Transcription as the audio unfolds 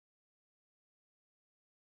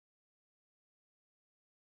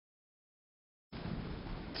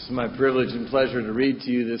It's my privilege and pleasure to read to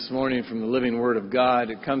you this morning from the living Word of God.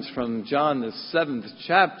 It comes from John, the 7th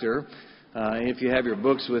chapter. If you have your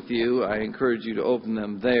books with you, I encourage you to open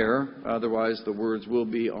them there. Otherwise, the words will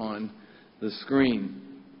be on the screen.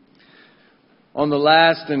 On the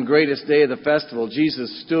last and greatest day of the festival,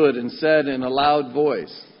 Jesus stood and said in a loud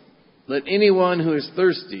voice, "Let anyone who is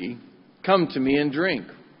thirsty come to me and drink.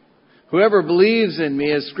 Whoever believes in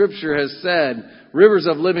me, as Scripture has said, rivers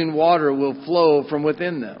of living water will flow from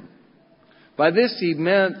within them." By this he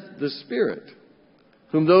meant the Spirit,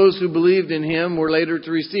 whom those who believed in him were later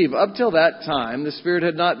to receive. Up till that time, the Spirit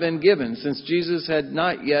had not been given, since Jesus had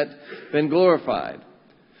not yet been glorified.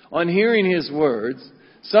 On hearing his words,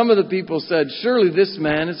 some of the people said, "Surely this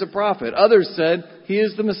man is a prophet." Others said, "He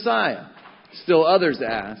is the Messiah." Still others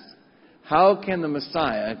asked, "How can the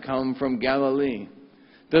Messiah come from Galilee?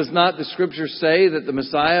 Does not the Scripture say that the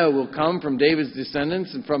Messiah will come from David's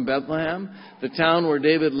descendants and from Bethlehem, the town where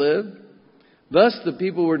David lived?" Thus the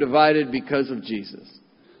people were divided because of Jesus.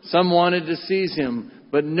 Some wanted to seize him,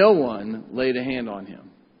 but no one laid a hand on him.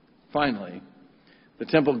 Finally, the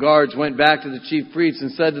temple guards went back to the chief priests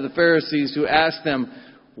and said to the Pharisees who asked them,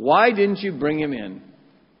 "Why didn't you bring him in?"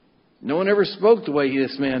 "No one ever spoke the way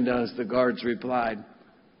this man does," the guards replied.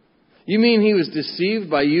 "You mean he was deceived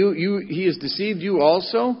by you? He has deceived you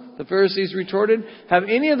also?" the Pharisees retorted. "Have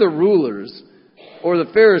any of the rulers or the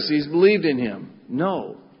Pharisees believed in him?"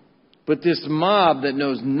 "No. But this mob that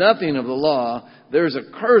knows nothing of the law, there is a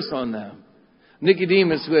curse on them."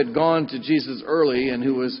 Nicodemus, who had gone to Jesus early and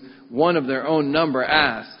who was one of their own number,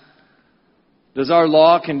 asked, "Does our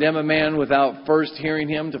law condemn a man without first hearing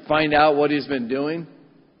him to find out what he's been doing?"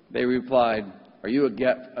 They replied, "Are you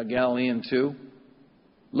a Galilean too?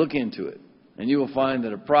 Look into it, and you will find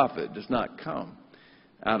that a prophet does not come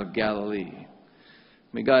out of Galilee."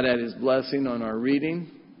 May God add his blessing on our reading,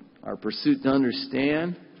 our pursuit to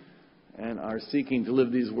understand, and our seeking to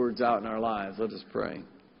live these words out in our lives. Let us pray.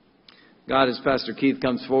 God, as Pastor Keith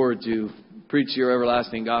comes forward to preach your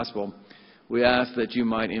everlasting gospel, we ask that you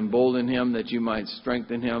might embolden him, that you might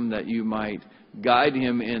strengthen him, that you might guide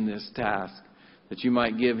him in this task, that you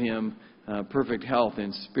might give him perfect health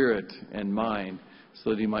in spirit and mind,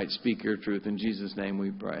 so that he might speak your truth. In Jesus' name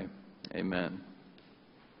we pray. Amen.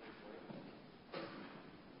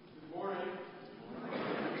 Good morning. How's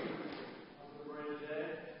everybody today?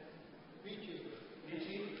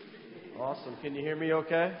 Peachy. Awesome. Can you hear me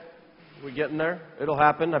okay? We getting there? It'll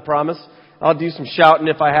happen, I promise. I'll do some shouting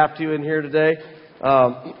if I have to in here today.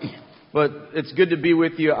 But it's good to be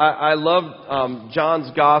with you. I love John's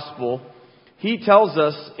gospel. He tells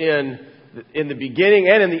us in the beginning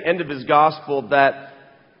and in the end of his gospel that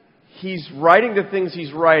he's writing the things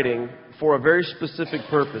he's writing for a very specific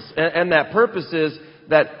purpose. And that purpose is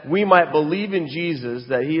that we might believe in Jesus,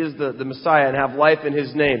 that he is the Messiah, and have life in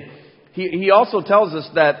his name. He also tells us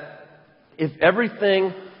that if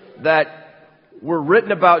everything that were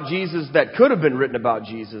written about Jesus that could have been written about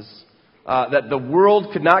Jesus, that the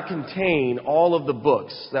world could not contain all of the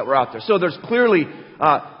books that were out there. So there's clearly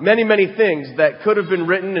many, many things that could have been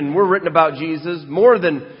written and were written about Jesus, more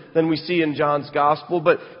than we see in John's gospel.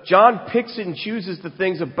 But John picks and chooses the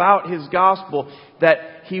things about his gospel that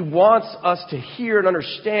he wants us to hear and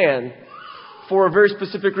understand for a very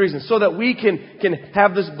specific reason, so that we can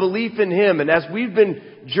have this belief in him. And as we've been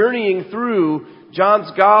journeying through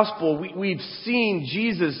John's gospel, we've seen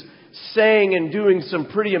Jesus saying and doing some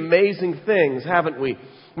pretty amazing things, haven't we?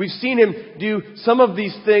 We've seen him do some of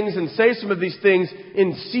these things and say some of these things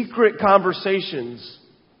in secret conversations,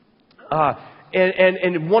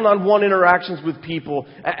 and one-on-one interactions with people,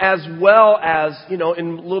 as well as, in a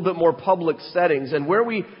little bit more public settings. And where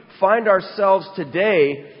we find ourselves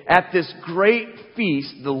today at this great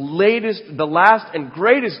feast, the last and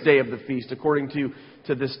greatest day of the feast, according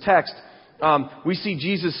to this text, we see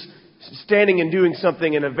Jesus standing and doing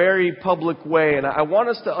something in a very public way. And I want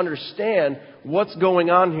us to understand what's going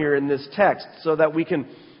on here in this text so that we can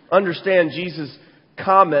understand Jesus'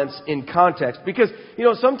 comments in context. Because,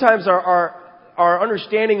 sometimes our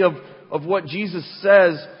understanding of what Jesus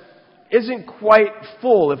says isn't quite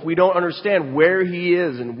full if we don't understand where he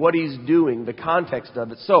is and what he's doing, the context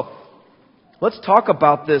of it. So let's talk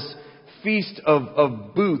about this Feast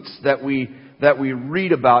of Booths that we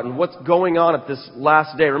read about and what's going on at this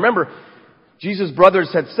last day. Remember, Jesus'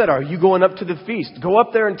 brothers had said, "Are you going up to the feast? Go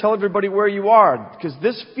up there and tell everybody where you are." Because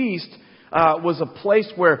this feast was a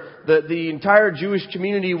place where the entire Jewish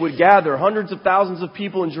community would gather. Hundreds of thousands of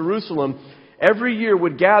people in Jerusalem every year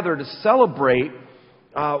would gather to celebrate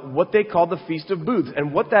what they called the Feast of Booths.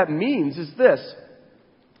 And what that means is this.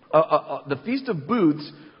 The Feast of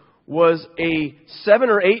Booths was a 7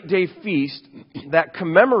 or 8 day feast that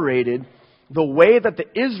commemorated the way that the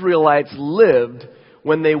Israelites lived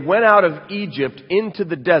when they went out of Egypt into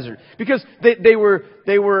the desert. Because they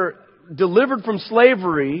were delivered from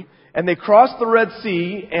slavery, and they crossed the Red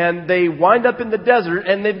Sea, and they wind up in the desert,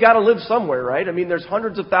 and they've got to live somewhere, right? I mean, there's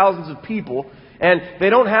hundreds of thousands of people, and they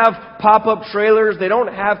don't have pop-up trailers, they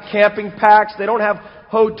don't have camping packs, they don't have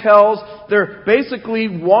hotels. They're basically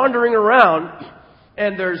wandering around,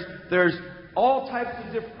 and there's all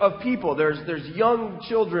types of people. There's young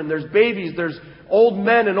children, there's babies, there's old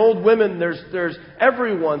men and old women, there's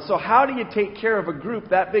everyone. So how do you take care of a group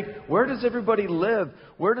that big? Where does everybody live?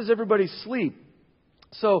 Where does everybody sleep?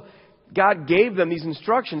 So God gave them these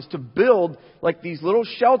instructions to build like these little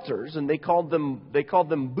shelters, and they called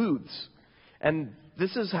them booths. And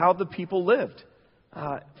this is how the people lived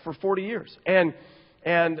for 40 years.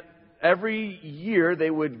 And every year they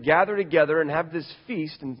would gather together and have this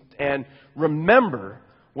feast and remember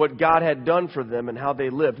what God had done for them and how they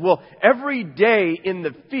lived. Well, every day in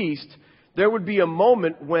the feast, there would be a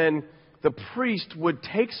moment when the priest would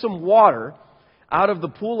take some water out of the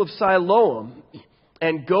pool of Siloam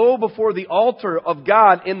and go before the altar of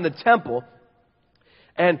God in the temple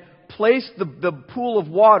and place the pool of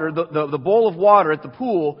water, the bowl of water at the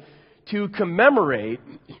pool to commemorate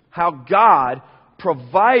how God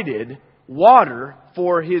provided water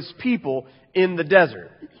for His people in the desert.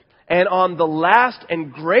 And on the last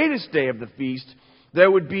and greatest day of the feast, there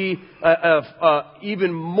would be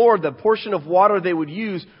even more. The portion of water they would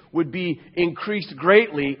use would be increased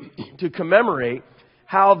greatly to commemorate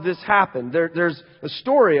how this happened. There's a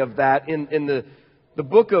story of that in the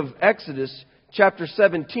book of Exodus, chapter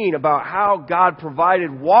 17, about how God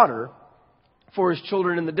provided water for His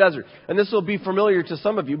children in the desert. And this will be familiar to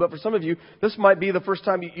some of you, but for some of you, this might be the first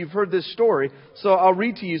time you've heard this story. So I'll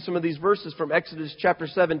read to you some of these verses from Exodus chapter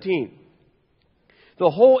 17. The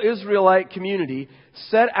whole Israelite community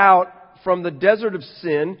set out from the desert of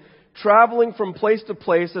Sin, traveling from place to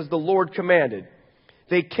place as the Lord commanded.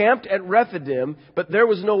 They camped at Rephidim, but there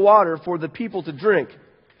was no water for the people to drink.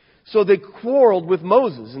 So they quarreled with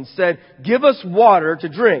Moses and said, "Give us water to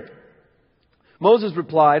drink." Moses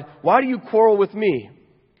replied, "Why do you quarrel with me?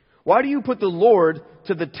 Why do you put the Lord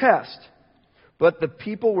to the test?" But the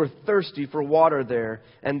people were thirsty for water there,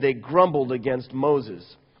 and they grumbled against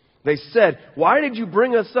Moses. They said, "Why did you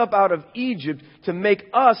bring us up out of Egypt to make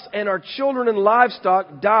us and our children and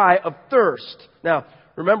livestock die of thirst?" Now,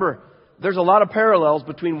 remember, there's a lot of parallels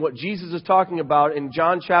between what Jesus is talking about in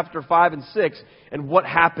John chapter 5 and 6 and what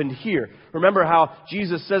happened here. Remember how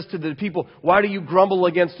Jesus says to the people, "Why do you grumble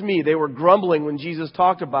against me?" They were grumbling when Jesus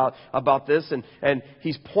talked about this, and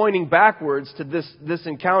He's pointing backwards to this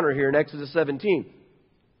encounter here in Exodus 17.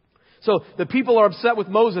 So the people are upset with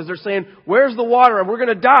Moses. They're saying, "Where's the water? We're going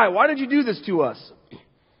to die. Why did you do this to us?"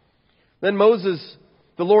 Then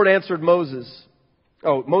the Lord answered Moses.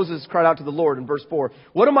 Moses cried out to the Lord in verse 4.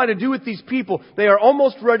 "What am I to do with these people? They are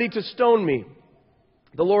almost ready to stone me."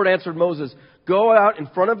 The Lord answered Moses, "Go out in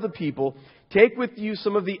front of the people, take with you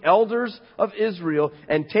some of the elders of Israel,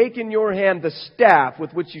 and take in your hand the staff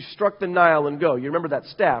with which you struck the Nile and go." You remember that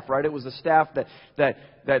staff, right? It was the staff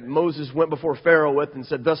that Moses went before Pharaoh with and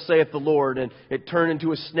said, "Thus saith the Lord," and it turned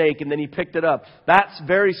into a snake, and then he picked it up. That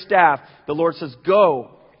very staff, the Lord says,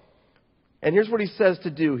 "Go." And here's what He says to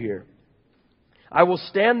do here. "I will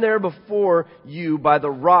stand there before you by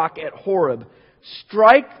the rock at Horeb.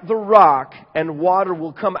 Strike the rock, and water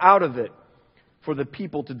will come out of it for the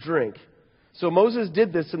people to drink." So Moses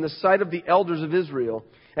did this in the sight of the elders of Israel,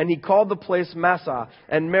 and he called the place Massah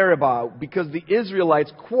and Meribah, because the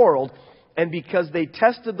Israelites quarreled, and because they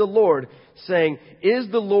tested the Lord, saying, "Is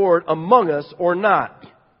the Lord among us or not?"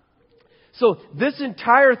 So this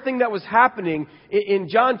entire thing that was happening in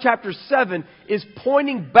John chapter 7 is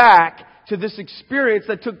pointing back to this experience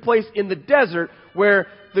that took place in the desert, where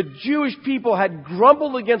the Jewish people had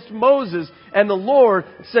grumbled against Moses, and the Lord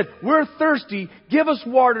said, "We're thirsty, give us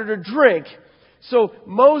water to drink." So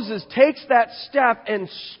Moses takes that staff and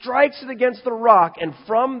strikes it against the rock, and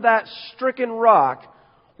from that stricken rock,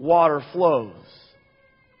 water flows.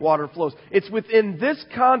 Water flows. It's within this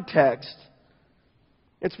context,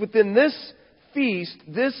 it's within this feast,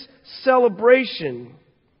 this celebration,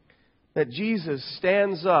 that Jesus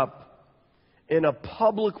stands up in a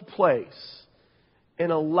public place, in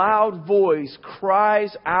a loud voice,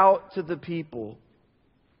 cries out to the people,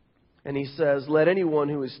 and He says, "Let anyone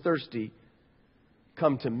who is thirsty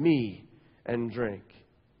come to me and drink."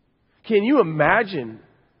 Can you imagine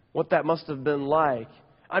what that must have been like?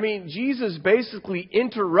 I mean, Jesus basically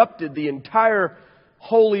interrupted the entire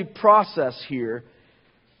holy process here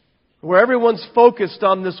where everyone's focused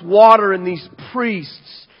on this water and these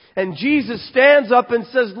priests. And Jesus stands up and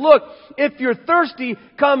says, look, if you're thirsty,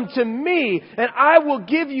 come to me, and I will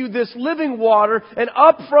give you this living water, and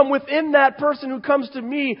up from within that person who comes to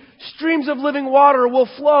me, streams of living water will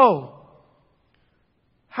flow.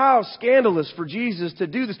 How scandalous for Jesus to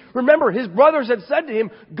do this. Remember, his brothers had said to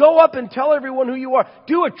him, go up and tell everyone who you are.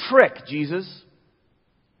 Do a trick, Jesus.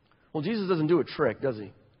 Well, Jesus doesn't do a trick, does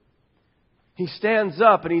he? He stands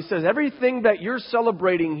up and he says, everything that you're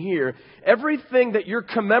celebrating here, everything that you're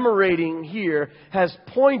commemorating here has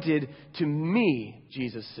pointed to me,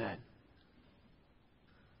 Jesus said.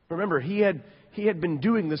 Remember, he had been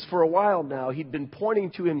doing this for a while now. He'd been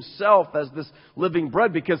pointing to himself as this living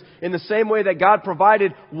bread, because in the same way that God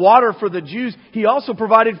provided water for the Jews, He also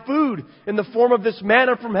provided food in the form of this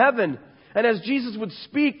manna from heaven. And as Jesus would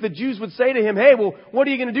speak, the Jews would say to Him, hey, well, what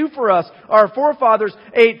are you going to do for us? Our forefathers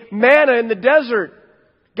ate manna in the desert.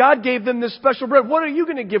 God gave them this special bread. What are you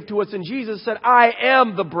going to give to us? And Jesus said, I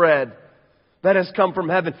am the bread that has come from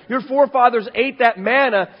heaven. Your forefathers ate that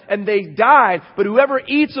manna and they died, but whoever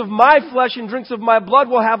eats of my flesh and drinks of my blood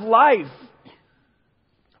will have life.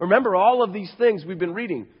 Remember all of these things we've been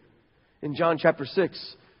reading in John chapter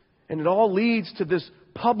 6. And it all leads to this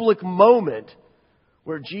public moment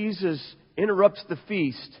where Jesus interrupts the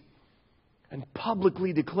feast and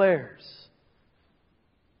publicly declares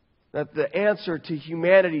that the answer to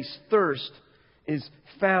humanity's thirst is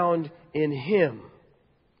found in Him.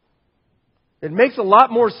 It makes a lot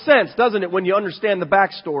more sense, doesn't it, when you understand the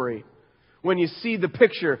backstory, when you see the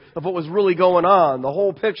picture of what was really going on, the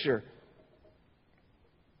whole picture.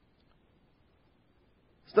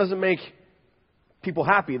 This doesn't make people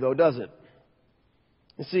happy, though, does it?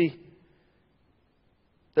 You see,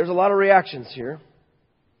 there's a lot of reactions here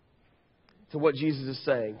to what Jesus is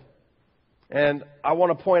saying. And I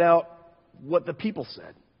want to point out what the people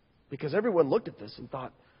said, because everyone looked at this and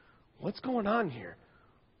thought, what's going on here?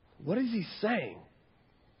 What is He saying?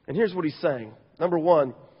 And here's what He's saying. Number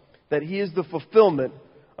one, that He is the fulfillment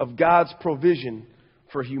of God's provision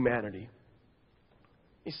for humanity.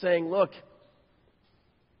 He's saying, look,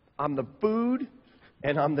 I'm the food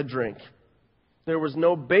and I'm the drink. There was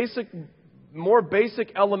no more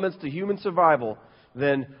basic elements to human survival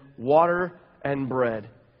than water and bread.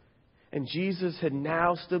 And Jesus had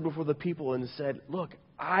now stood before the people and said, look,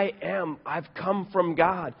 I've come from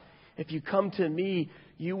God. If you come to me,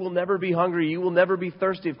 you will never be hungry. You will never be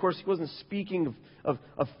thirsty. Of course, He wasn't speaking of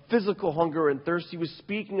physical hunger and thirst. He was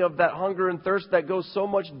speaking of that hunger and thirst that goes so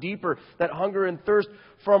much deeper, that hunger and thirst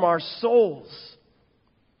from our souls.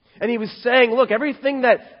 And He was saying, look, everything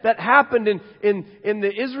that happened in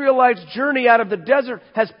the Israelites' journey out of the desert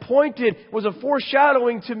was a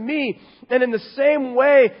foreshadowing to me. And in the same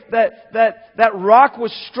way that rock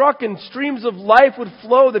was struck and streams of life would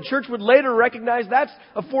flow, the church would later recognize that's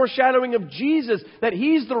a foreshadowing of Jesus, that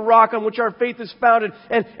He's the rock on which our faith is founded.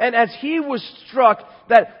 And as He was struck,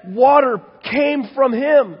 that water came from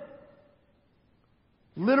Him,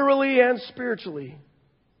 literally and spiritually.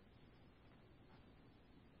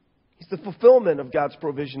 He's the fulfillment of God's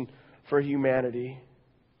provision for humanity.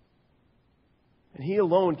 And He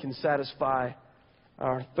alone can satisfy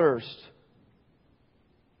our thirst.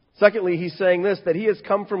 Secondly, He's saying this, that He has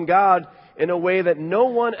come from God in a way that no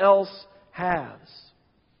one else has.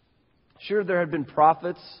 Sure, there had been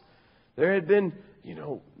prophets. There had been,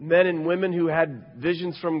 men and women who had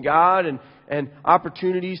visions from God and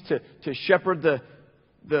opportunities to shepherd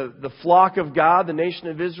the flock of God, the nation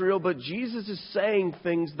of Israel. But Jesus is saying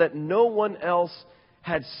things that no one else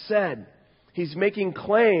had said. He's making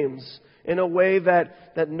claims in a way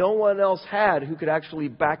that no one else had who could actually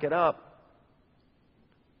back it up.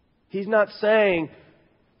 He's not saying,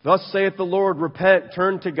 thus saith the Lord, repent,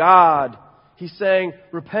 turn to God. He's saying,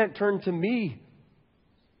 repent, turn to me.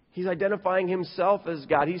 He's identifying Himself as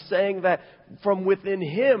God. He's saying that from within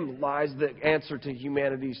Him lies the answer to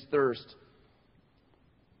humanity's thirst.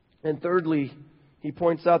 And thirdly, He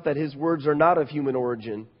points out that His words are not of human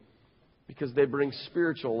origin because they bring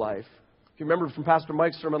spiritual life. If you remember from Pastor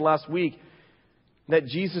Mike's sermon last week, that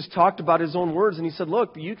Jesus talked about His own words and He said,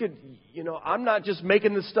 look, I'm not just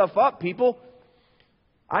making this stuff up, people.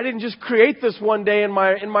 I didn't just create this one day in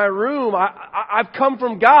my room. I've come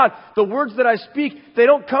from God. The words that I speak, they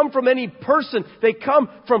don't come from any person. They come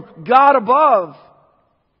from God above.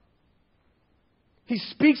 He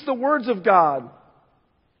speaks the words of God.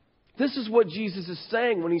 This is what Jesus is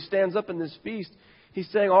saying when He stands up in this feast. He's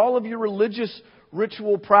saying all of your religious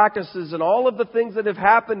ritual practices and all of the things that have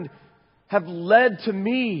happened have led to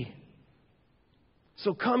me.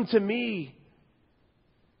 So come to me.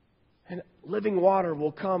 And living water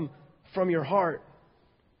will come from your heart.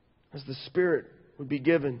 as the Spirit would be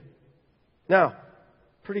given. Now,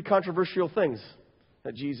 pretty controversial things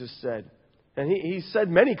that Jesus said. And he said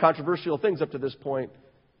many controversial things up to this point.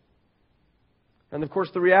 And of course,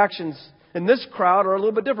 the reactions in this crowd are a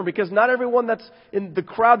little bit different, because not everyone that's in the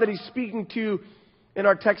crowd that he's speaking to in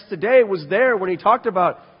our text today was there when he talked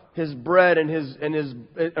about his bread and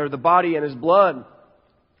the body and his blood.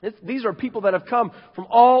 These are people that have come from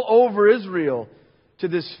all over Israel to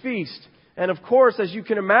this feast. And of course, as you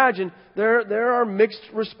can imagine, there are mixed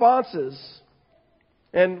responses.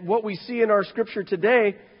 And what we see in our scripture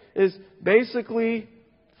today is basically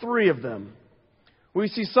three of them. We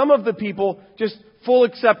see some of the people just full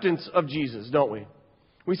acceptance of Jesus, don't we?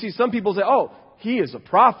 We see some people say, "Oh, he is a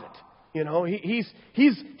prophet. You know, he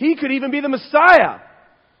could even be the Messiah.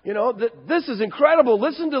 You know, this is incredible.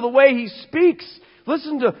 Listen to the way he speaks.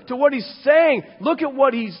 Listen to what he's saying. Look at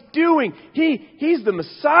what he's doing. He's the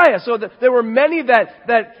Messiah." So there were many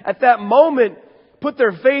that at that moment put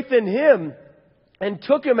their faith in him and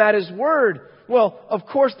took him at his word. Well, of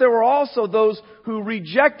course, there were also those who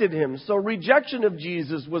rejected him. So rejection of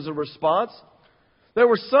Jesus was a response. There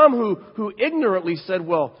were some who ignorantly said,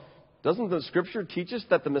 "Well, doesn't the Scripture teach us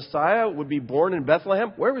that the Messiah would be born in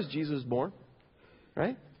Bethlehem?" Where was Jesus born?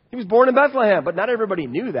 Right? He was born in Bethlehem, but not everybody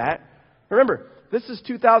knew that. Remember, this is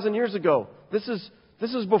 2,000 years ago. This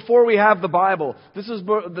is before we have the Bible. This is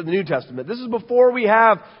the New Testament. This is before we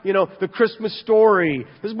have, the Christmas story.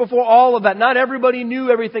 This is before all of that. Not everybody knew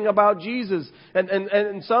everything about Jesus.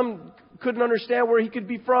 And some couldn't understand where he could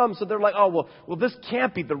be from. So they're like, "Oh, well, this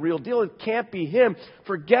can't be the real deal. It can't be him.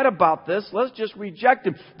 Forget about this. Let's just reject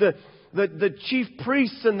him." The chief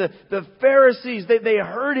priests and the Pharisees, they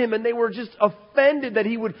heard him and they were just offended that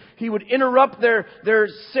he would interrupt their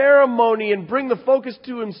ceremony and bring the focus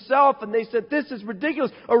to himself. And they said, "This is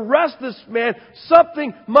ridiculous. Arrest this man.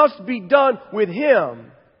 Something must be done with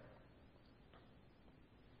him."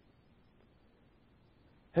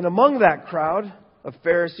 And among that crowd of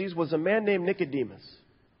Pharisees was a man named Nicodemus.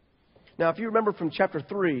 Now, if you remember from chapter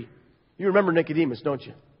 3, you remember Nicodemus, don't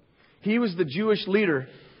you? He was the Jewish leader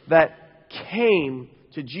that came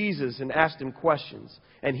to Jesus and asked him questions.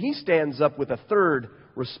 And he stands up with a third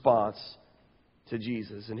response to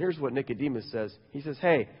Jesus. And here's what Nicodemus says. He says,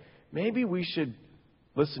 "Hey, maybe we should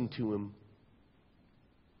listen to him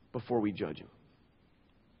before we judge him."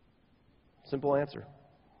 Simple answer.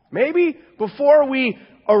 Maybe before we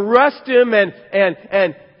arrest him and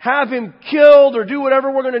have him killed or do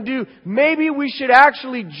whatever we're going to do, maybe we should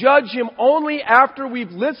actually judge him only after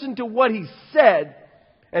we've listened to what he said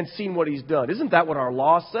and seen what he's done. Isn't that what our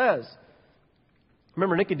law says?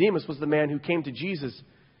 Remember, Nicodemus was the man who came to Jesus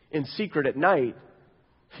in secret at night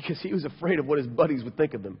because he was afraid of what his buddies would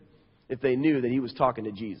think of him if they knew that he was talking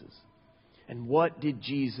to Jesus. And what did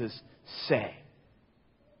Jesus say?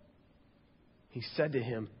 He said to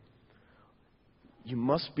him, "You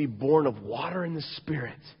must be born of water and the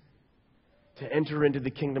Spirit to enter into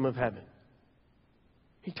the kingdom of heaven."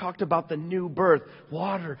 He talked about the new birth,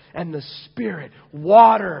 water and the Spirit.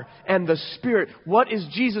 Water and the Spirit. What is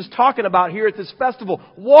Jesus talking about here at this festival?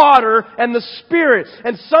 Water and the Spirit.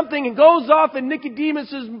 And something goes off in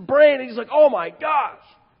Nicodemus' brain and he's like, "Oh my gosh.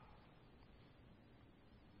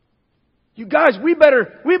 You guys, we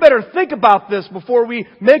better think about this before we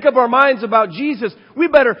make up our minds about Jesus. We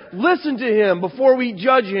better listen to him before we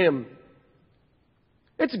judge him."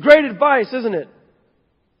 It's great advice, isn't it?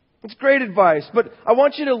 It's great advice. But I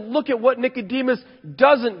want you to look at what Nicodemus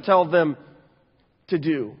doesn't tell them to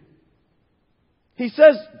do. He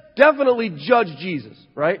says, definitely judge Jesus,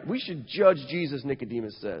 right? We should judge Jesus,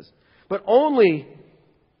 Nicodemus says. But only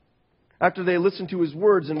after they listened to his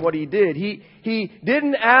words and what he did. He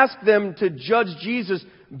didn't ask them to judge Jesus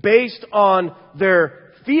based on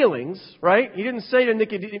their feelings, right? He didn't say to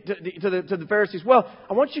the Pharisees, "Well,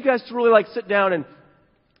 I want you guys to really sit down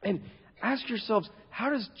and ask yourselves,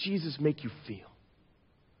 how does Jesus make you feel?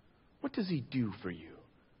 What does he do for you?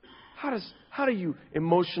 How do you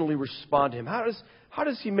emotionally respond to him? How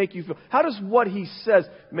does he make you feel? How does what he says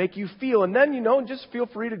make you feel?" And then, just feel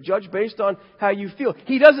free to judge based on how you feel.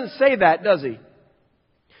 He doesn't say that, does he?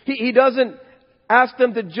 He doesn't ask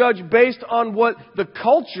them to judge based on what the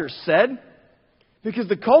culture said, because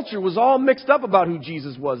the culture was all mixed up about who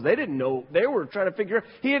Jesus was. They didn't know. They were trying to figure out.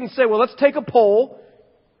 He didn't say, "Well, let's take a poll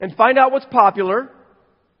and find out what's popular.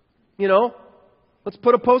 Let's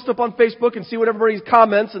put a post up on Facebook and see what everybody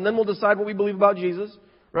comments, and then we'll decide what we believe about Jesus."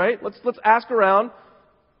 Right? Let's ask around.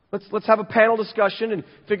 Let's have a panel discussion and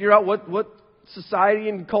figure out what society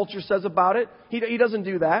and culture says about it. He doesn't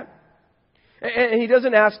do that. And he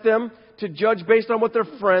doesn't ask them to judge based on what their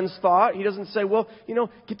friends thought. He doesn't say, well,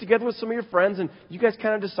 get together with some of your friends and you guys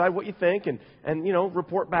kind of decide what you think and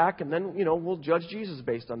report back and then, we'll judge Jesus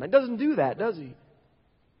based on that. He doesn't do that, does he?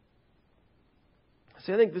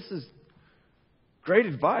 See, I think this is great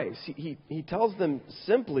advice. He tells them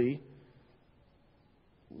simply,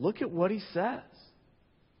 look at what he says.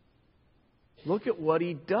 Look at what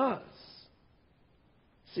he does.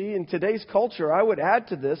 See, in today's culture, I would add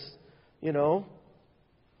to this,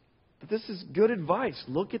 but this is good advice.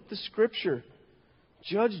 Look at the Scripture.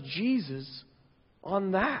 Judge Jesus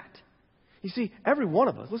on that. You see, every one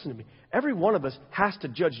of us, listen to me, every one of us has to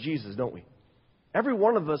judge Jesus, don't we? Every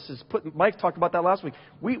one of us is put, Mike talked about that last week.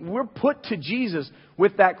 We're put to Jesus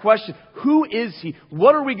with that question. Who is He?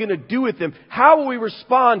 What are we going to do with Him? How will we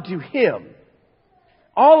respond to Him?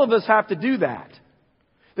 All of us have to do that.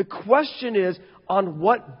 The question is, on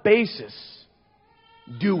what basis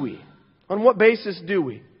do we? On what basis do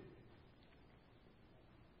we? I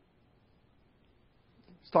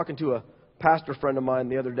was talking to a pastor friend of mine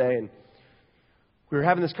the other day, and we were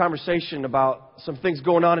having this conversation about some things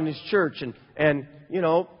going on in his church, and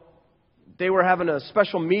they were having a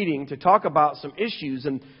special meeting to talk about some issues,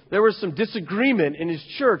 and there was some disagreement in his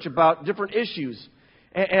church about different issues.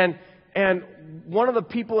 And one of the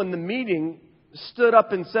people in the meeting stood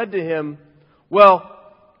up and said to him,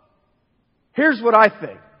 well, here's what I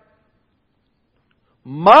think.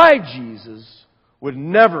 My Jesus would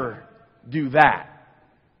never do that,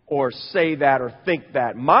 or say that, or think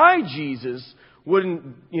that. My Jesus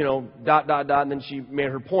wouldn't, and then she made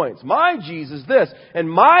her points. My Jesus this, and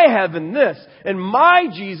my heaven this, and my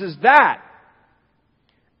Jesus that.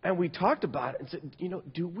 And we talked about it and said,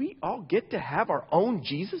 do we all get to have our own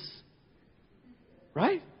Jesus?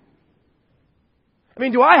 Right? I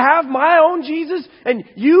mean, do I have my own Jesus? And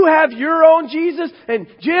you have your own Jesus? And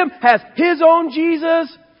Jim has his own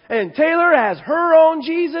Jesus? And Taylor has her own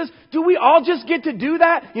Jesus? Do we all just get to do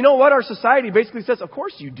that? You know what? Our society basically says, of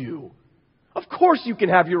course you do. Of course you can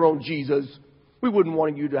have your own Jesus. We wouldn't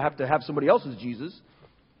want you to have somebody else's Jesus,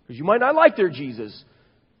 because you might not like their Jesus.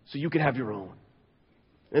 So you can have your own.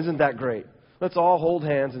 Isn't that great? Let's all hold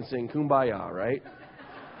hands and sing Kumbaya, right?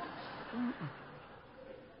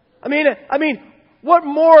 I mean, what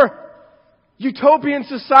more utopian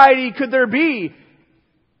society could there be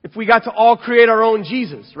if we got to all create our own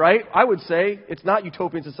Jesus, right? I would say it's not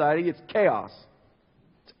utopian society, it's chaos.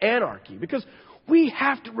 It's anarchy. Because we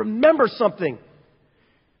have to remember something.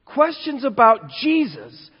 Questions about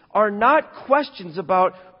Jesus are not questions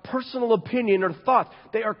about personal opinion or thoughts.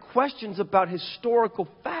 They are questions about historical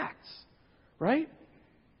facts, right?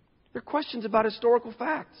 They're questions about historical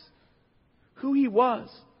facts. Who He was,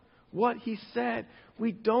 what He said.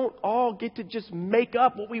 We don't all get to just make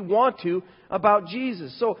up what we want to about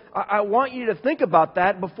Jesus. So I want you to think about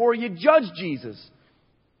that before you judge Jesus.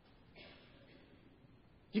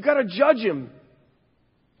 You got to judge Him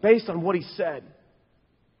based on what He said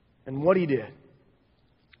and what He did.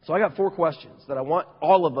 So I got 4 questions that I want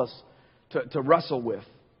all of us to wrestle with,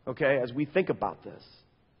 okay, as we think about this.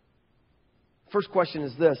 First question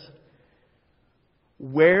is this: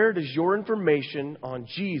 where does your information on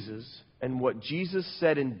Jesus and what Jesus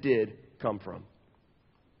said and did come from?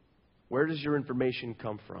 Where does your information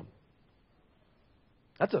come from?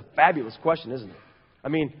 That's a fabulous question, isn't it? I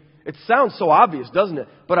mean, it sounds so obvious, doesn't it?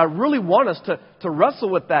 But I really want us to wrestle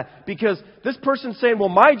with that, because this person's saying, well,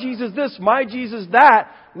 my Jesus this, my Jesus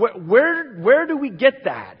that. Where do we get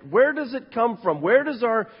that? Where does it come from? Where does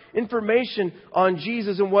our information on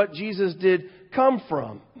Jesus and what Jesus did come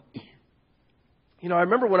from? I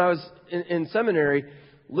remember when I was in seminary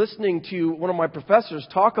listening to one of my professors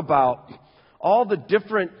talk about all the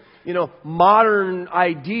different, modern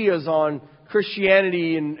ideas on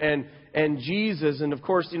Christianity and Jesus. And of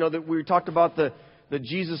course, that we talked about the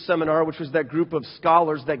Jesus Seminar, which was that group of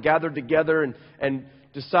scholars that gathered together and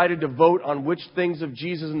decided to vote on which things of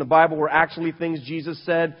Jesus in the Bible were actually things Jesus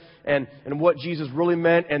said and what Jesus really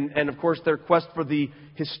meant. And of course, their quest for the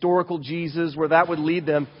historical Jesus, where that would lead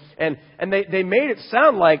them. And they made it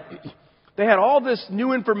sound like they had all this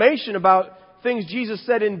new information about things Jesus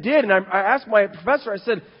said and did. And I asked my professor, I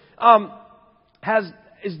said,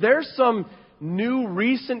 is there some new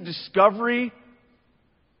recent discovery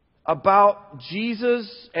about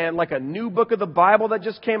Jesus and like a new book of the Bible that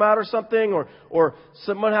just came out or something? Or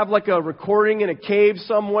someone have like a recording in a cave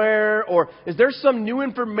somewhere? Or is there some new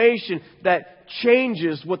information that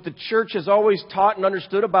changes what the church has always taught and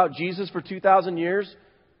understood about Jesus for 2,000 years?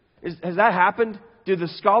 Has that happened? Do the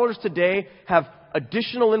scholars today have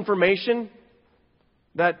additional information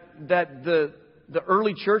that the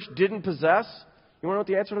early church didn't possess? You want to know what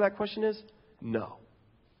the answer to that question is? No.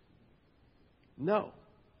 No.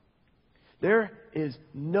 There is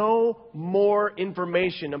no more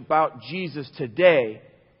information about Jesus today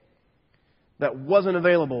that wasn't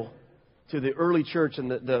available to the early church and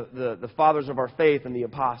the fathers of our faith and the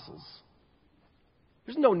apostles.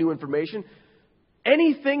 There's no new information.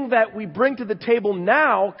 Anything that we bring to the table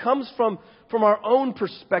now comes from our own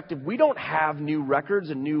perspective. We don't have new records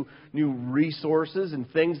and new resources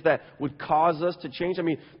and things that would cause us to change. I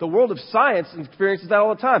mean, the world of science experiences that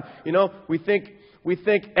all the time. You know, we think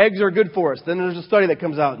eggs are good for us. Then there's a study that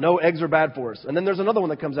comes out. No, eggs are bad for us. And then there's another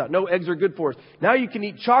one that comes out. No, eggs are good for us. Now you can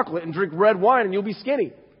eat chocolate and drink red wine and you'll be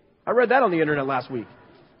skinny. I read that on the internet last week.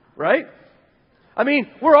 Right? I mean,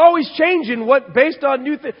 we're always changing based on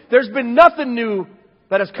new things. There's been nothing new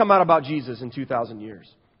that has come out about Jesus in 2,000 years.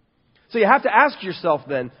 So you have to ask yourself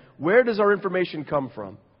then, where does our information come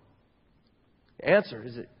from? The answer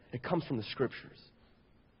is it comes from the Scriptures.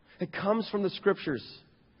 It comes from the Scriptures.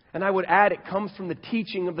 And I would add, it comes from the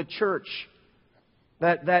teaching of the church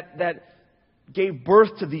that gave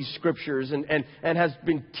birth to these Scriptures and has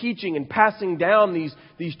been teaching and passing down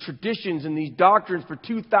these traditions and these doctrines for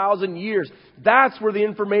 2,000 years. That's where the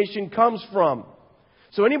information comes from.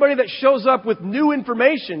 So anybody that shows up with new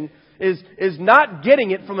information is not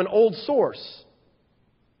getting it from an old source.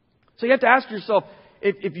 So you have to ask yourself,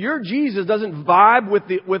 if your Jesus doesn't vibe with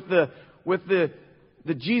the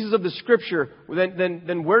Jesus of the Scripture,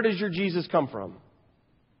 then where does your Jesus come from?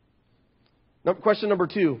 Question number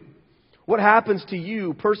 2. What happens to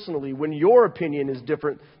you personally when your opinion is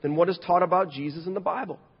different than what is taught about Jesus in the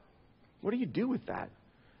Bible? What do you do with that?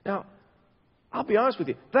 Now, I'll be honest with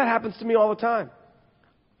you. That happens to me all the time.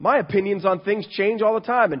 My opinions on things change all the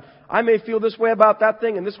time. And I may feel this way about that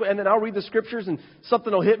thing and this way. And then I'll read the Scriptures and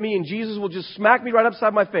something will hit me and Jesus will just smack me right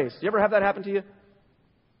upside my face. You ever have that happen to you?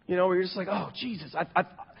 You know, where you're just like, oh, Jesus,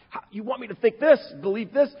 you want me to think this,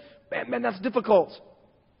 believe this? Man, that's difficult.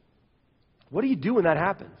 What do you do when that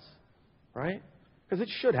happens? Right? Because it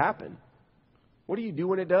should happen. What do you do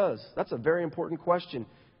when it does? That's a very important question.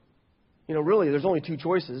 You know, really, there's only 2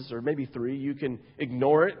 choices, or maybe 3. You can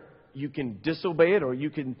ignore it, you can disobey it, or you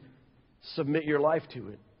can submit your life to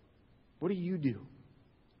it. What do you do?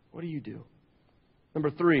 What do you do? Number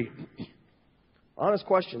 3, honest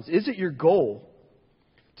questions. Is it your goal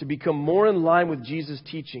to become more in line with Jesus'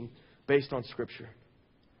 teaching based on Scripture?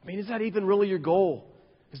 I mean, is that even really your goal?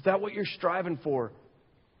 Is that what you're striving for?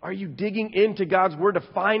 Are you digging into God's Word to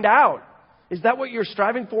find out? Is that what you're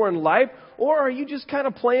striving for in life? Or are you just kind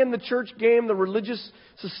of playing the church game, the religious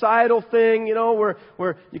societal thing, you know,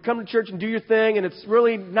 where you come to church and do your thing and it's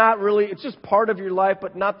really not really, it's just part of your life,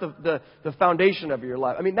 but not the foundation of your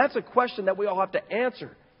life? I mean, that's a question that we all have to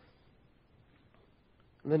answer.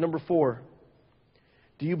 And then number 4,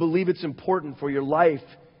 do you believe it's important for your life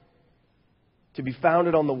to be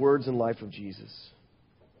founded on the words and life of Jesus?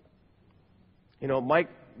 You know, Mike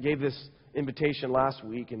gave this invitation last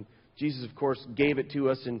week, and Jesus, of course, gave it to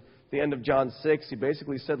us in the end of John 6. He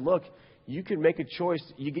basically said, look, you can make a choice.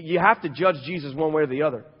 You have to judge Jesus one way or the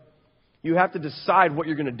other. You have to decide what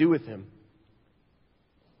you're going to do with Him.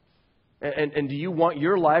 And do you want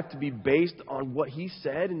your life to be based on what He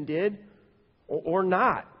said and did or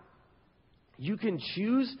not? You can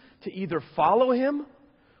choose to either follow Him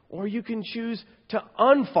or you can choose to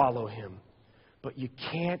unfollow Him. But you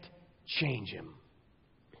can't change Him.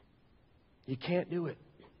 You can't do it.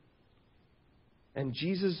 And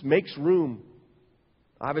Jesus makes room,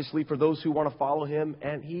 obviously, for those who want to follow Him,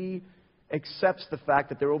 and He accepts the fact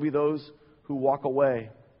that there will be those who walk away.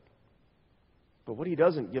 But what He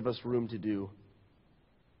doesn't give us room to do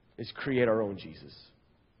is create our own Jesus.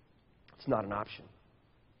 It's not an option.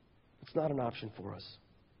 It's not an option for us.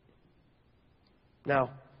 Now,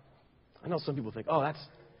 I know some people think, oh, that's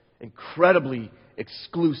incredibly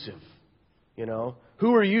exclusive. You know,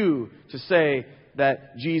 who are you to say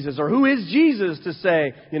that Jesus, or who is Jesus to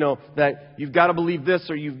say, you know, that you've got to believe this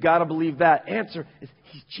or you've got to believe that? Answer is,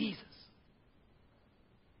 He's Jesus.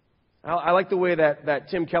 I like the way that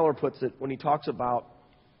Tim Keller puts it when he talks about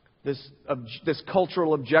this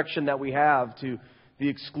cultural objection that we have to the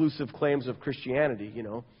exclusive claims of Christianity. You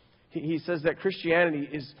know, he says that Christianity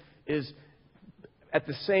is at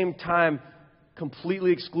the same time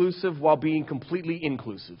completely exclusive while being completely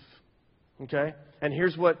inclusive. Okay? And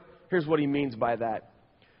here's what he means by that.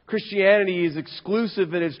 Christianity is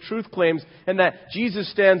exclusive in its truth claims, and that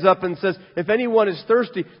Jesus stands up and says, if anyone is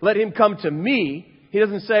thirsty, let him come to me. He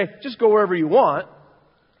doesn't say, just go wherever you want.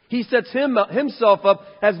 He sets himself up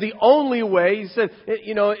as the only way. He said,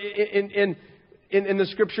 you know, in the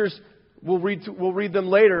Scriptures, we'll read them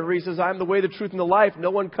later, where He says, I'm the way, the truth, and the life. No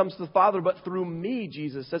one comes to the Father but through me,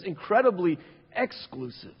 Jesus says. Incredibly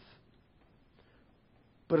exclusive.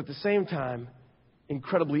 but at the same time,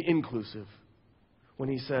 incredibly inclusive when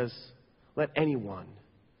He says, let anyone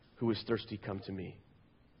who is thirsty come to me.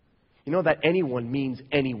 You know that anyone means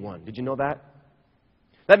anyone. Did you know that?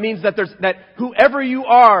 That means that whoever you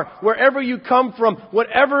are, wherever you come from,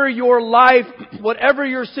 whatever your life, whatever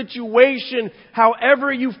your situation,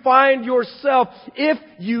 however you find yourself, if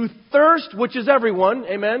you thirst, which is everyone,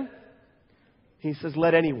 amen? He says,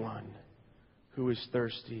 let anyone who is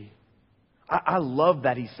thirsty. I love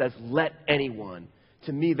that He says, let anyone.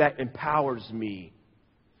 To me, that empowers me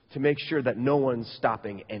to make sure that no one's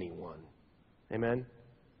stopping anyone. Amen?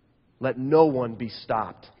 Let no one be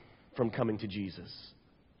stopped from coming to Jesus.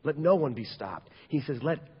 Let no one be stopped. He says,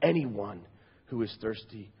 let anyone who is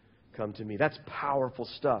thirsty come to me. That's powerful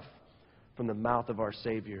stuff from the mouth of our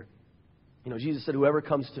Savior. You know, Jesus said, whoever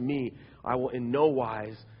comes to me, I will in no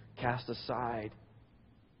wise cast aside.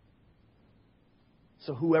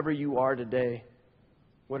 So whoever you are today,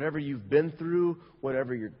 whatever you've been through,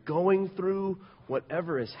 whatever you're going through,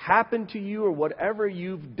 whatever has happened to you or whatever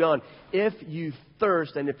you've done, if you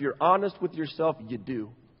thirst, and if you're honest with yourself, you do.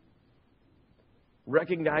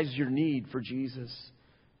 Recognize your need for Jesus.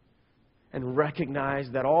 And recognize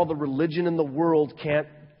that all the religion in the world can't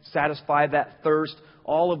satisfy that thirst.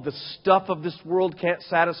 All of the stuff of this world can't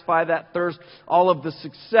satisfy that thirst. All of the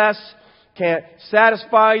success can't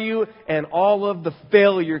satisfy you. And all of the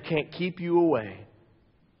failure can't keep you away.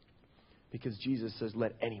 Because Jesus says,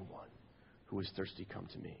 let anyone who is thirsty come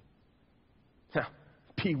to me. Now,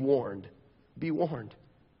 be warned. Be warned.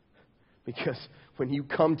 Because when you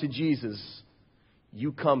come to Jesus,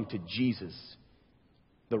 you come to Jesus,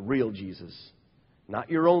 the real Jesus. Not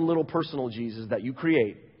your own little personal Jesus that you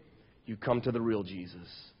create. You come to the real Jesus.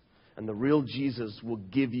 And the real Jesus will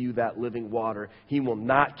give you that living water. He will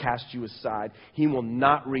not cast you aside. He will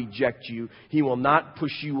not reject you. He will not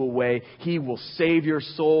push you away. He will save your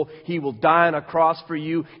soul. He will die on a cross for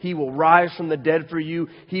you. He will rise from the dead for you.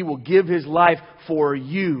 He will give His life for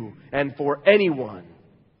you and for anyone.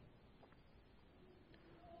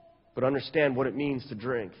 But understand what it means to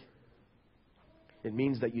drink. It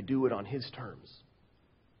means that you do it on His terms.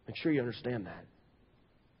 Make sure you understand that.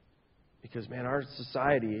 Because, man, our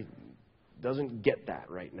society doesn't get that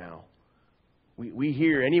right now. We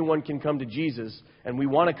hear anyone can come to Jesus, and we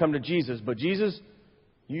want to come to Jesus. But Jesus,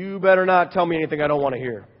 you better not tell me anything I don't want to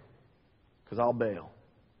hear, because I'll bail.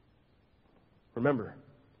 Remember,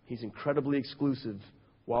 He's incredibly exclusive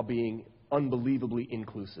while being unbelievably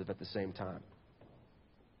inclusive at the same time.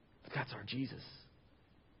 But that's our Jesus.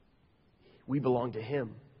 We belong to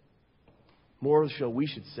Him. More so, we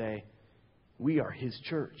should say, we are His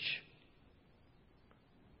church.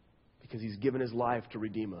 Because He's given His life to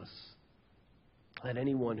redeem us. Let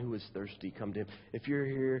anyone who is thirsty come to Him. If you're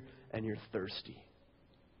here and you're thirsty,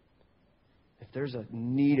 if there's a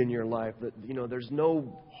need in your life that, there's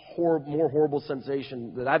no more horrible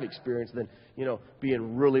sensation that I've experienced than,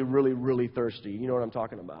 being really, really, really thirsty. You know what I'm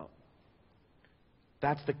talking about?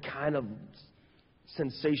 That's the kind of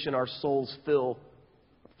sensation our souls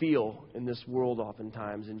feel in this world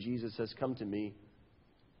oftentimes. And Jesus says, come to me.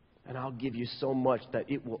 And I'll give you so much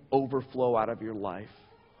that it will overflow out of your life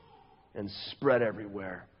and spread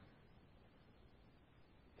everywhere.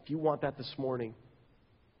 If you want that this morning,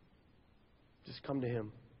 just come to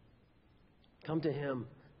Him. Come to Him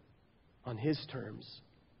on His terms.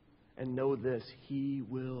 And know this, He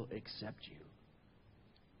will accept you.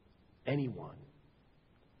 Anyone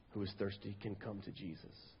who is thirsty can come to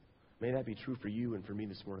Jesus. May that be true for you and for me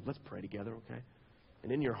this morning. Let's pray together, okay?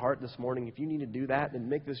 And in your heart this morning, if you need to do that, then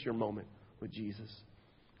make this your moment with Jesus.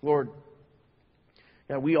 Lord,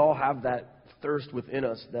 now we all have that thirst within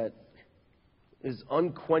us that is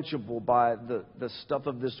unquenchable by the stuff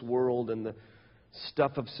of this world and the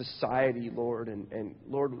stuff of society, Lord. And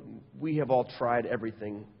Lord, we have all tried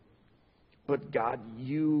everything. But God,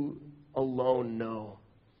 you alone know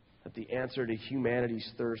that the answer to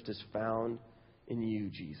humanity's thirst is found in you,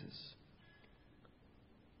 Jesus.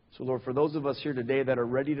 So, Lord, for those of us here today that are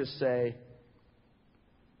ready to say,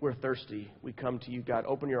 we're thirsty, we come to you, God.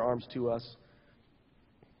 Open your arms to us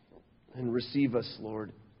and receive us,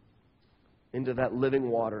 Lord, into that living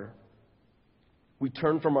water. We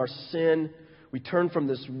turn from our sin. We turn from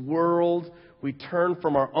this world. We turn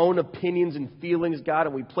from our own opinions and feelings, God,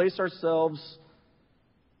 and we place ourselves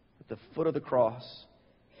at the foot of the cross.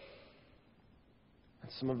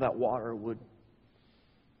 And some of that water would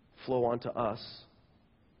flow onto us.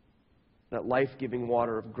 That life-giving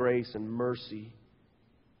water of grace and mercy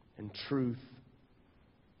and truth.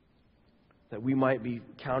 That we might be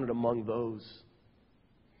counted among those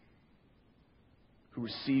who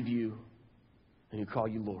receive you and who call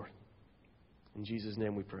you Lord. In Jesus'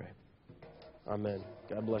 name we pray. Amen.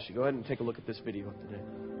 God bless you. Go ahead and take a look at this video today.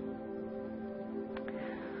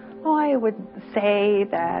 Well, I would say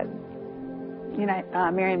that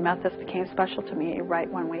Marion Methodist became special to me right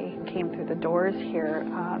when we came through the doors here.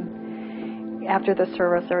 After the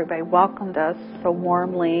service, everybody welcomed us so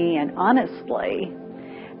warmly and honestly.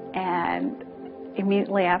 And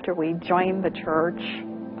immediately after we joined the church,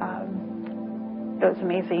 it was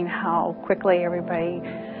amazing how quickly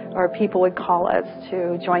people would call us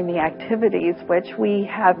to join the activities, which we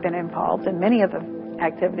have been involved in many of the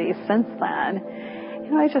activities since then.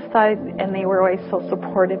 I just thought, and they were always so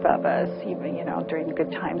supportive of us, even, during the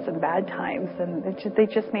good times and bad times, and they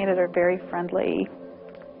just made it a very friendly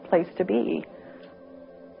place to be.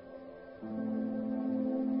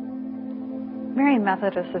 Marion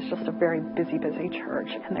Methodist is just a very busy church,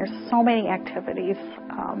 and there's so many activities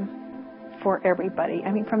for everybody.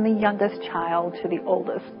 I mean, from the youngest child to the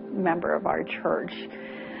oldest member of our church.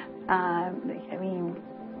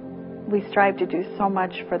 We strive to do so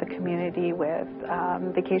much for the community with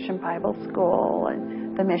Vacation Bible School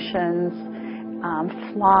and the missions,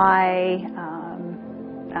 Fly,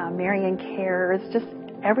 Marion Cares. It's just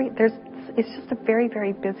a very,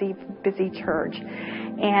 very busy church,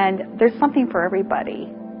 and there's something for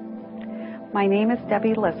everybody. My name is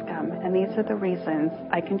Debbie Liscombe, and these are the reasons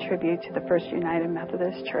I contribute to the First United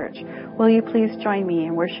Methodist Church. Will you please join me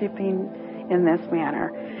in worshiping in this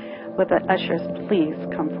manner? With the ushers, please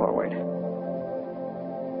come forward.